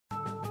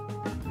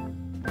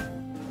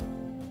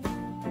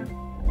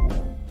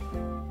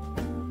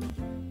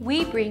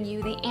we bring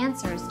you the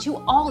answers to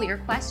all your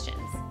questions.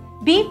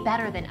 Be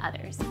better than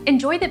others.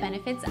 Enjoy the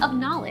benefits of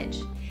knowledge.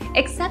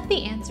 Accept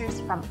the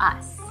answers from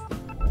us.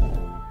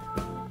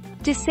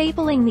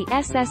 Disabling the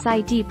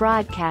SSID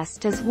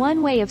broadcast is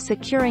one way of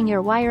securing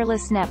your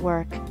wireless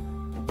network.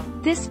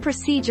 This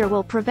procedure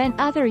will prevent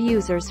other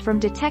users from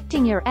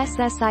detecting your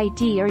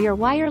SSID or your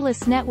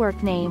wireless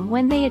network name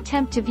when they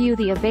attempt to view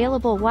the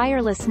available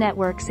wireless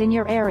networks in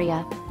your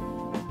area.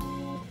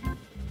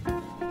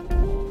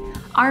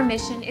 Our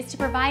mission is to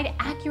provide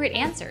accurate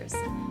answers.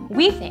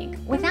 We think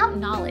without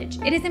knowledge,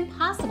 it is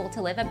impossible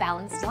to live a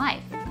balanced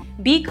life.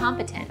 Be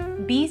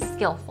competent, be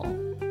skillful.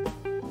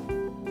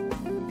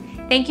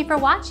 Thank you for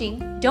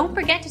watching. Don't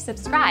forget to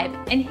subscribe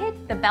and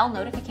hit the bell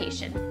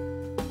notification.